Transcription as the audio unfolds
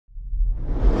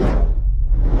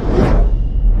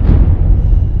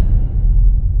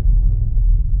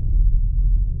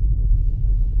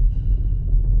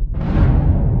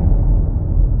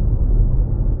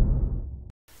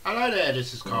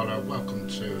this is Carlo. Welcome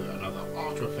to another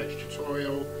After Effects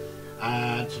tutorial,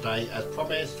 and today, as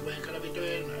promised, we're going to be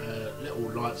doing a little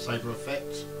lightsaber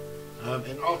effect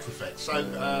in After Effects. So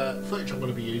footage I'm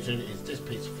going to be using is this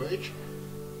piece of footage,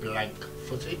 blank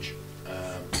footage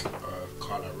of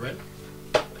Kylo Ren.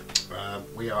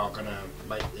 We are going to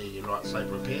make the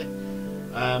lightsaber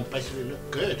appear, basically look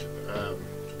good, to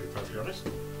be perfectly honest.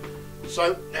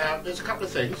 So there's a couple of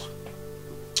things.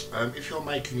 If you're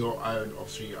making your own,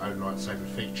 obviously your own lightsaber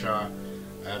feature,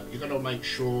 you're going to make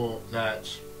sure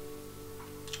that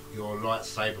your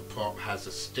lightsaber prop has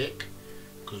a stick,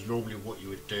 because normally what you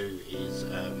would do is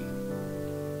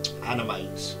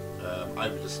animate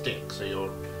over the stick. So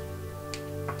you'll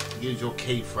use your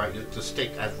keyframe, the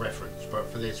stick as reference,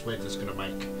 but for this we're just going to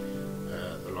make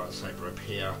the lightsaber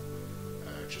appear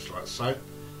just like so,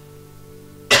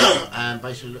 and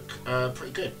basically look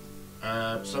pretty good.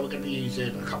 So we're going to be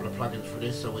using a couple of plugins for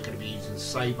this. So we're going to be using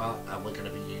Saber, and we're going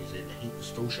to be using Heat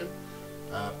Distortion,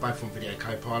 both from Video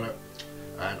Copilot,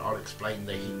 and I'll explain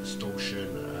the Heat Distortion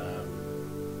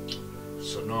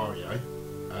scenario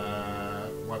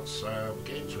once we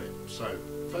get into it. So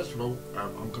first of all,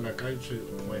 I'm going to go to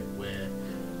the point where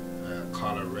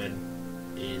Kylo Ren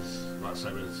is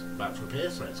lightsaber is about to appear,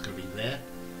 so it's going to be there,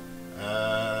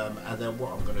 and then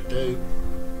what I'm going to do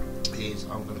is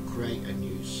I'm going to create a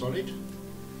new solid,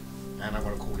 and I'm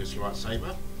going to call this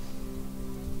lightsaber,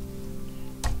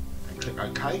 and click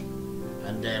OK.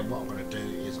 And then what I'm going to do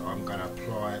is I'm going to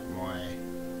apply my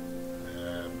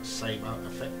Saber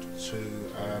effect to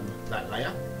that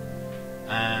layer,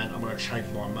 and I'm going to change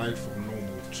my mode from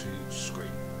normal to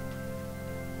screen.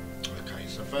 Okay,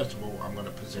 so first of all I'm going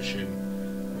to position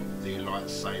the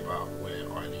lightsaber where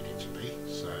I need it to be,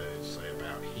 so say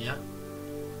about here.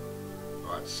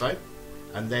 Like so,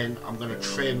 and then I'm going to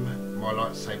trim my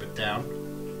lightsaber down,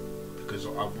 because I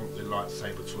want the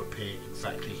lightsaber to appear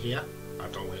exactly here. I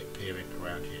don't want it appearing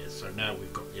around here. So now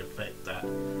we've got the effect that the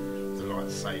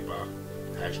lightsaber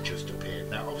has just appeared.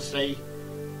 Now obviously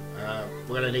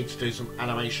we're going to need to do some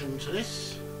animation to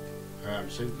this,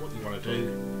 so what you want to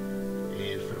do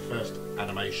is, for the first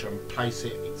animation, place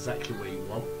it exactly where you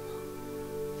want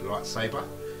the lightsaber.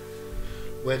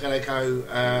 We're going to go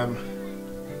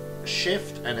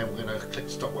shift, and then we're going to click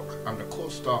stop under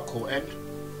court start, court end.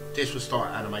 This will start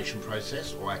our animation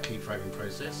process, or our keyframing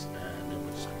process, and then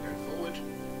we're just going to go forward,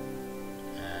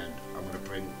 and I'm going to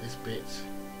bring this bit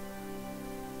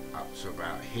up to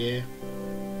about here,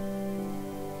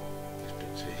 this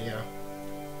bit to here,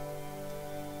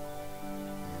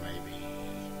 maybe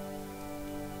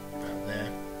about there.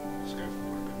 Let's go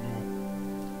forward a bit more,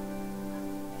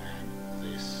 and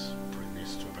this, bring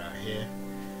this to about here.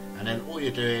 And then all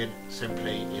you're doing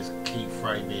simply is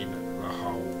keyframing the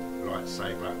whole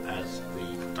lightsaber as the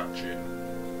production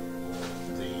or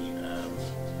the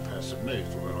person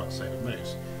moves, or the lightsaber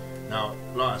moves. Now,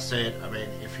 like I said, I mean,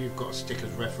 if you've got a stick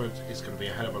as reference, it's going to be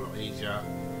a hell of a lot easier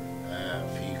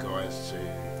for you guys to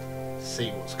see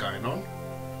what's going on.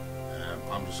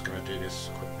 I'm just going to do this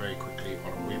very quickly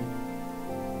on a whim,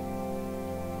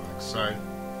 like so.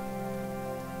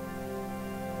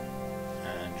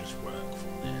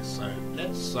 So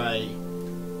let's say,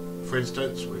 for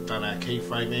instance, we've done our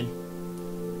keyframing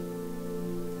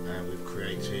and we've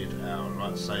created our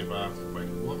lightsaber the way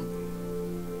we want.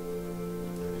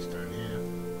 Put this down here.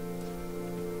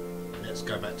 Let's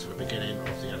go back to the beginning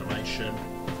of the animation.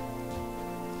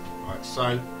 Right,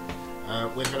 so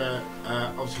we're going to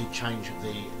obviously change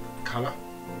the colour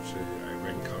to a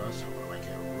red colour, so I'm going to make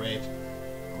it red.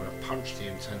 I'm going to punch the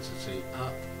intensity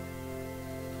up,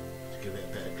 give it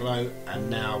a bit of glow. And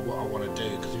now what I want to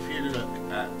do, because if you look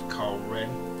at Kylo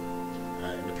Ren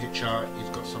in the picture, he's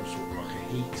got some sort of like a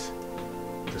heat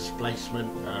displacement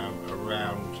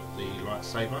around the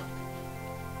lightsaber.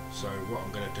 So what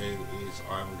I'm going to do is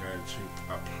I'm going to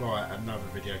apply another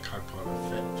Video Copilot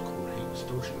effect called Heat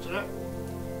Distortion to that.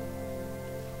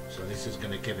 So this is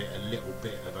going to give it a little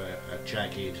bit of a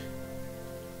jagged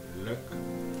look. So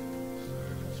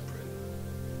let's bring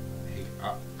the heat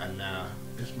up, and now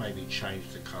let's maybe change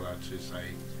the colour to, say,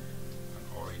 an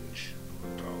orange,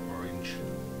 or a dark orange,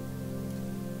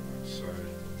 so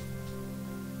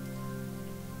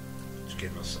to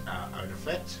give us our own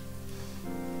effect.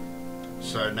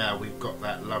 So now we've got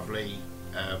that lovely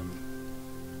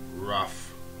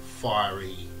rough,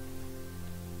 fiery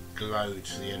glow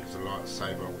to the end of the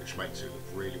lightsaber, which makes it look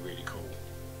really, really cool.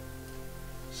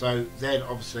 So then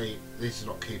obviously this is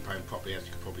not keyframed properly, as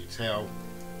you can probably tell,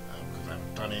 because I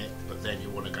haven't done it, but then you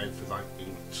want to go for like the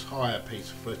entire piece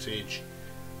of footage,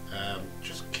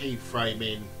 just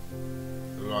keyframing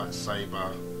the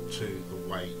lightsaber to the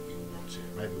way you want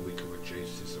it. Maybe we can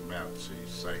reduce this amount to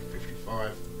say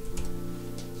 55.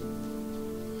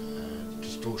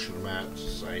 Distortion amount to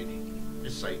say,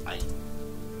 let's say 8.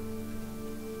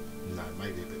 No,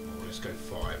 maybe a bit more. Let's go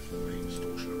 5 for the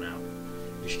distortion amount.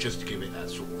 It's just to give it that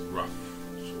sort of rough,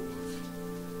 sort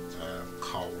of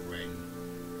coal ring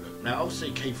look. Now,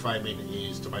 obviously, keyframing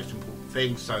is the most important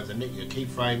thing. So the neater your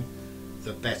keyframe,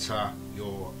 the better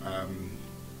your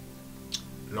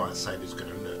lightsaber is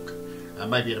going to look.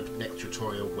 Maybe in the next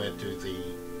tutorial, we'll do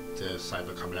the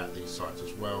saber coming out these sides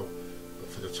as well. But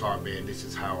for the time being, this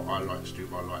is how I like to do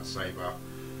my lightsaber.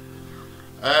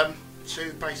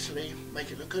 To basically make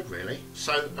it look good, really.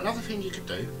 So another thing you could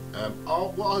do,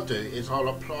 what I'll do is I'll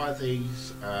apply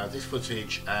these this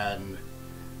footage and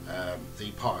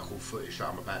the particle footage that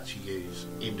I'm about to use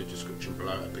in the description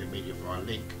below. It'll be a media file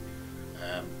link.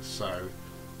 So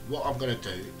what I'm going to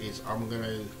do is I'm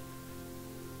going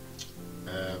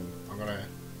to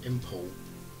import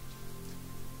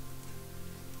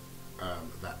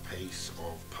that piece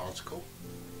of particle.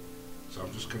 So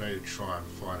I'm just going to try and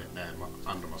find it now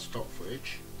under my stock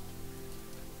footage.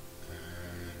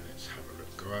 Let's have a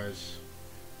look, guys.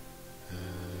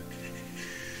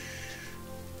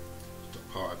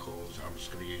 Stock particles. I'm just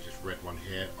going to use this red one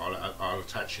here. I'll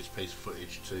attach this piece of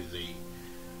footage to the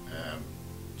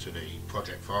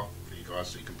project file for you guys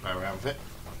so you can play around with it.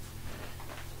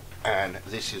 And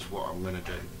this is what I'm going to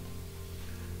do.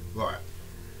 Right.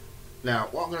 Now,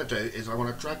 what I'm going to do is I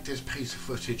want to drag this piece of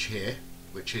footage here,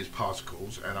 which is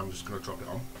particles, and I'm just going to drop it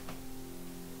on.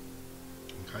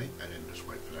 Okay, and then just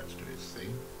wait for that to do its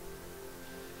thing.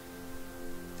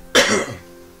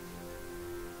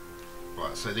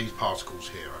 Right, so these particles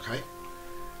here, okay?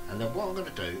 And then what I'm going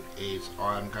to do is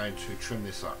I'm going to trim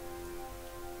this up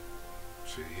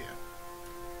to here,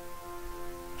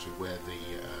 to where the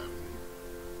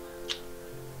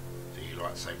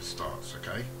lightsaber starts,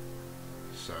 okay?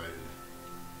 So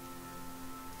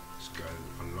let's go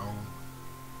along.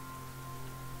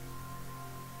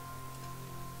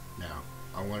 Now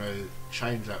I want to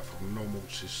change that from normal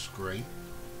to screen.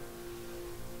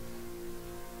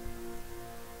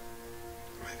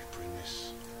 Maybe bring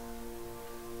this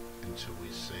until we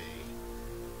see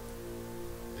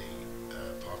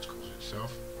the particles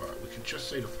itself. Right, we can just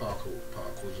see the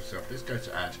particles itself. Let's go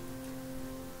to add,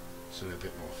 so they're a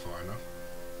bit more finer.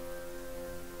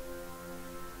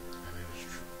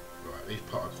 Right, these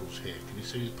particles here. Can you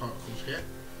see these particles here?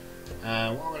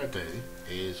 What I'm going to do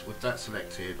is, with that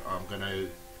selected, I'm going to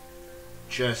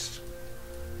just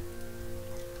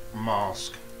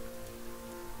mask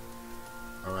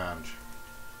around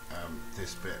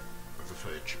this bit of the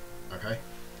footage, okay?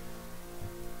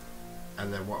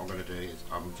 And then what I'm going to do is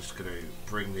I'm just going to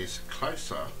bring this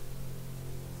closer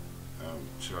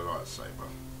to the lightsaber.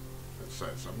 So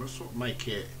I'm going to sort of make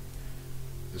it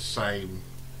the same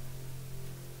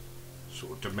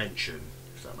sort of dimension,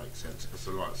 if that makes sense, as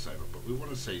the lightsaber, but we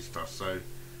want to see stuff, so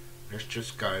let's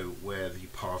just go where the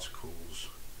particles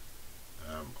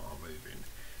are moving.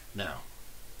 Now,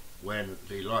 when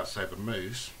the lightsaber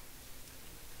moves,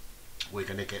 we're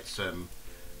going to get some,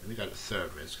 let me go to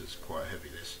third res because it's quite heavy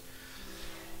this,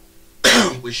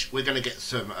 which we're going to get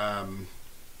some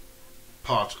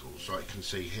particles, like you can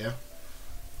see here,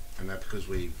 and now because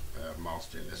we've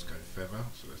masked it, let's go feather,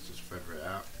 so let's just feather it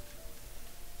out.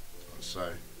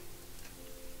 So,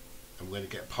 and we're going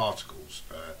to get particles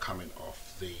coming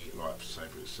off the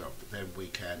lightsaber itself, but then we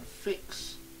can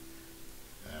fix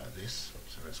this.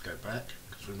 So let's go back,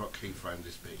 because we've not keyframed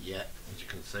this bit yet. As you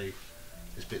can see,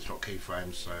 this bit's not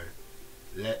keyframed, so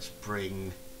let's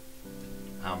bring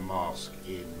our mask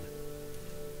in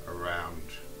around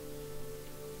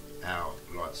our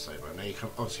lightsaber. Now you can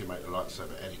obviously make the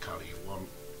lightsaber any colour you want,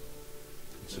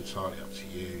 it's entirely up to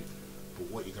you,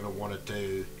 but what you're going to want to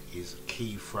do is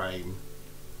keyframe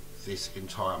this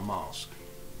entire mask.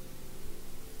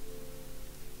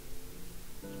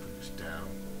 Bring this down,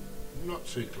 not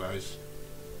too close,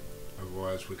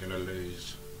 otherwise we're going to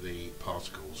lose the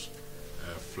particles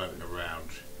floating around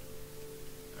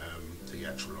the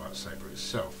actual lightsaber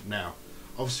itself. Now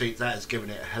obviously that is giving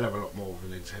it a hell of a lot more of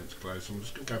an intense glow, so I'm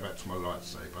just going to go back to my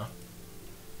lightsaber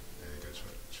and go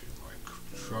to my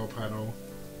control panel.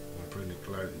 I'm going to bring the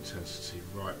glow intensity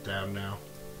right down now.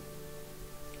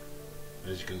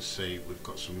 As you can see, we've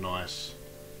got some nice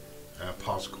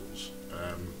particles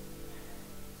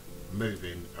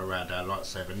moving around our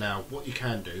lightsaber. Now what you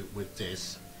can do with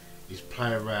this is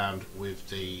play around with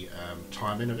the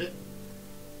timing of it.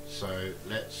 So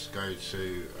let's go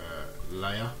to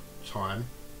layer, time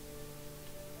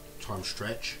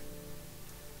stretch.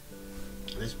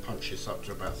 Let's punch this up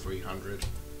to about 300.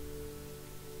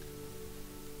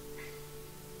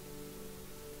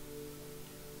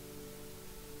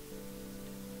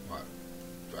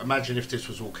 imagine if this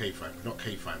was all keyframe. We're not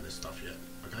keyframed this stuff yet,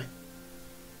 okay?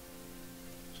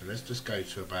 So let's just go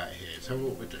to about here. So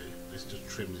what we do, let's just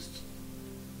trim this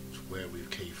to where we've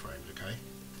keyframed, okay?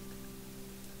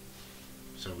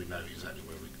 So we know exactly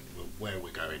where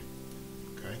we're going,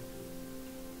 okay?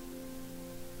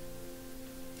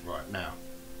 Right, now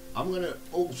I'm going to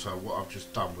also, what I've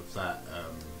just done with that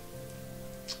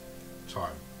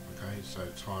time, okay? So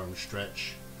time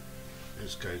stretch,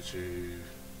 let's go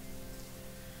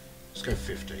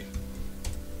 50.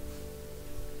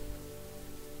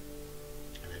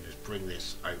 And then just bring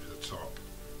this over the top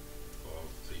of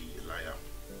the layer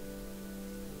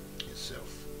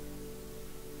itself.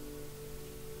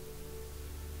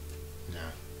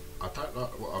 Now, I don't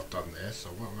like what I've done there, so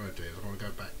what I'm going to do is I'm going to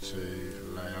go back to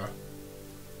layer,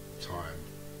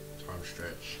 time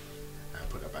stretch, and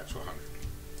put that back to 100.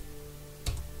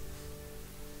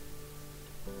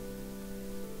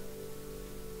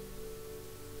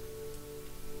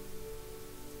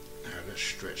 Now let's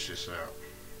stretch this out.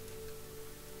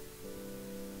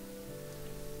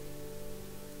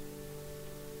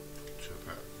 To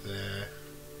about there,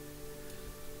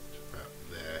 to about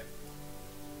there.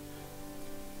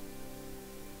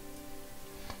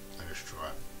 Let's try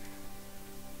it.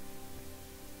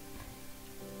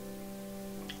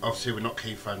 Obviously we're not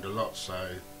keyframed a lot,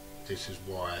 so this is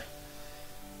why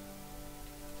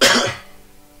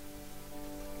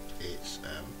it's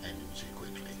ending too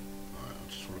quickly. Right, I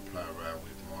just want to play around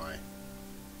with my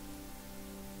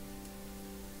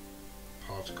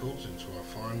particles until I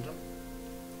find them.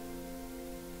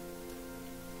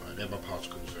 Right, there are my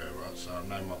particles there, right, so I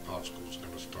know my particles are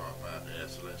going to start about there,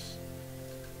 so let's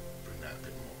bring that a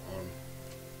bit more on.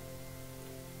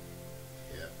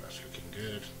 Yeah, that's looking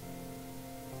good.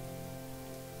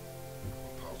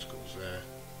 Particles there.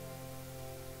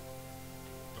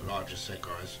 But like I just said,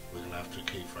 guys, we're going to have to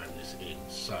keyframe this in.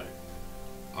 So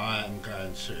I am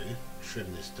going to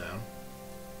trim this down,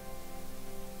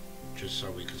 just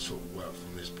so we can sort of work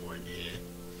from this point here.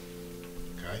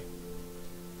 Okay.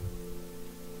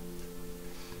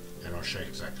 And I'll show you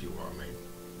exactly what I mean.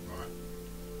 Right.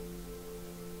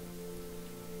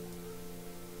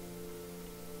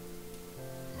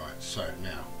 Right, so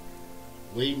now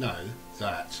we know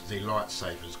that the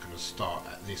lightsaber is going to start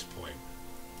at this point.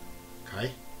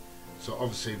 Okay, so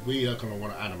obviously we are going to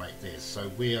want to animate this,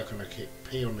 so we are going to hit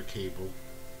P on the keyboard,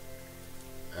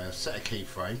 set a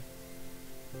keyframe,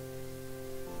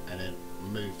 and then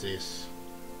move this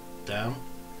down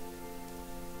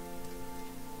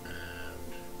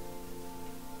and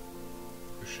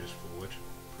push this forward,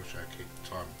 push our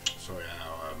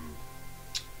our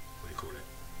what do you call it,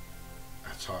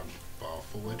 our time bar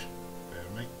forward. Bear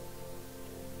with me.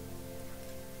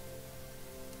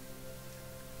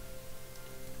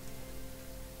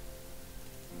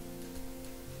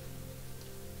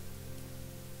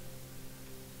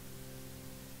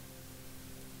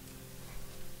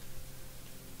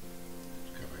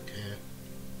 Let's go back here.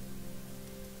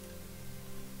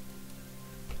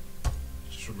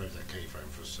 Just remove that keyframe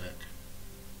for a sec.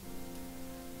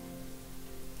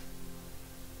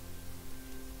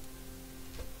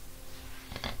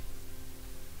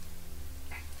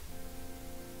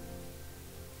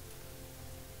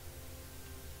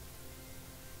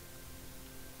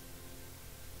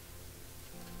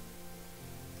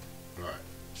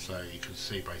 So you can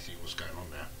see basically what's going on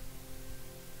now.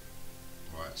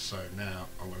 Right, so now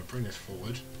I'm going to bring this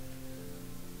forward,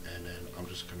 and then I'm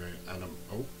just going to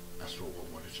oh, that's not what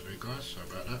I wanted to do, guys, sorry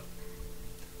about that.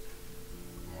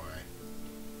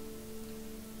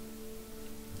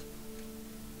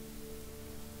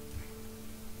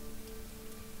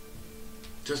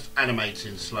 Just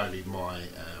animating slowly my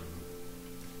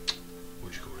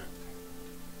what do you call it?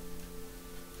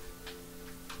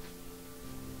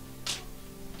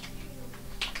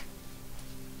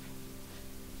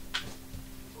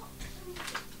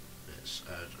 Let's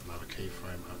add another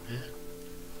keyframe up here.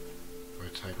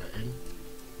 Rotate that in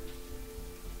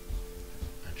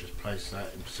and just place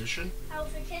that in position.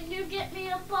 Alfie, can you get me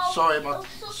a bowl?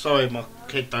 Sorry, my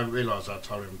kid don't realise I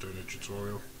told him I'm doing a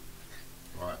tutorial.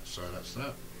 Right, so that's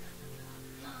that.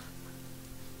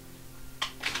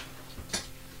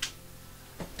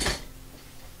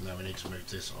 Now we need to move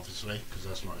this, obviously, because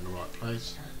that's not in the right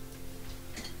place.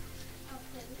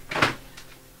 Okay.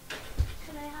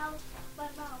 Can I have my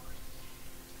mouth?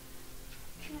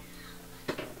 Can I have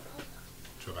my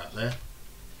mouth? To about there.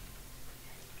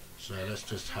 So let's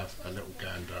just have a little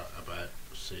gander about,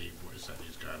 see what exactly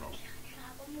is going on.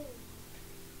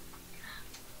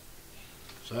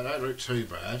 So that don't look too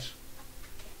bad,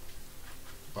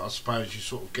 but I suppose you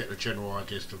sort of get the general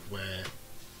idea of where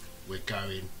we're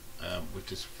going with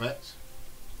this effect.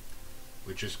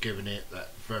 We're just giving it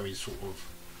that very sort of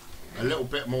a little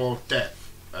bit more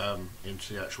depth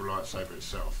into the actual lightsaber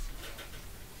itself.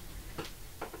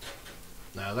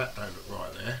 Now that don't look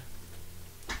right there,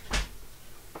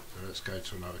 so let's go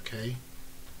to another key,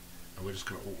 and we're just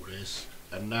going to alter this.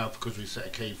 And now, because we set a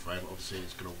keyframe, obviously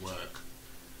it's going to work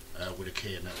with a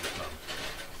key, and that was done,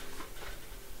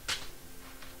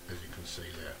 as you can see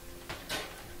there,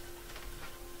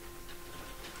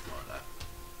 like that.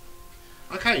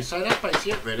 Okay, so that's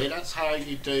basically it really. That's how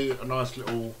you do a nice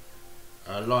little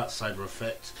lightsaber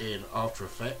effect in After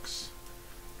Effects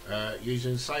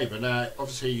using Saber. Now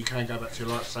obviously you can go back to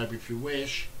your lightsaber if you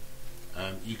wish.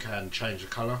 You can change the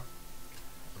colour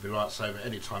of your lightsaber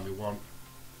anytime you want,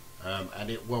 and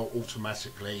it will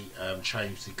automatically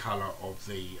change the colour of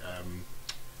the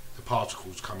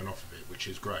particles coming off of it, which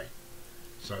is great.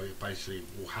 So it basically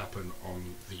will happen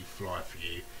on the fly for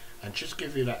you, and just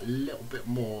give you that little bit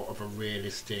more of a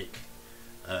realistic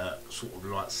sort of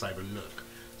lightsaber look.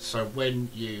 So when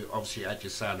you obviously add your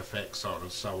sound effects, so on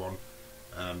and so on,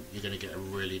 you're going to get a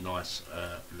really nice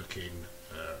looking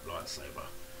lightsaber.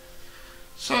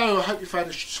 So I hope you found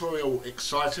this tutorial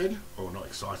exciting, or not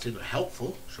exciting, but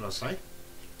helpful, should I say.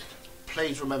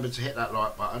 Please remember to hit that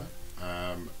like button.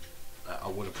 I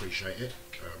would appreciate it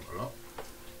a lot.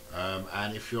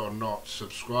 And if you're not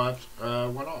subscribed,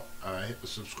 why not hit the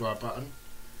subscribe button.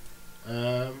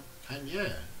 And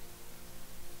yeah,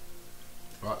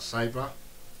 lightsaber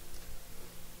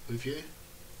with you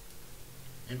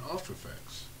in After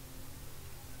Effects.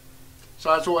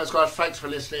 So as always guys, thanks for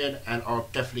listening, and I'll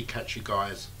definitely catch you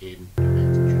guys in the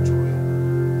next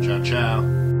tutorial. Ciao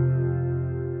ciao.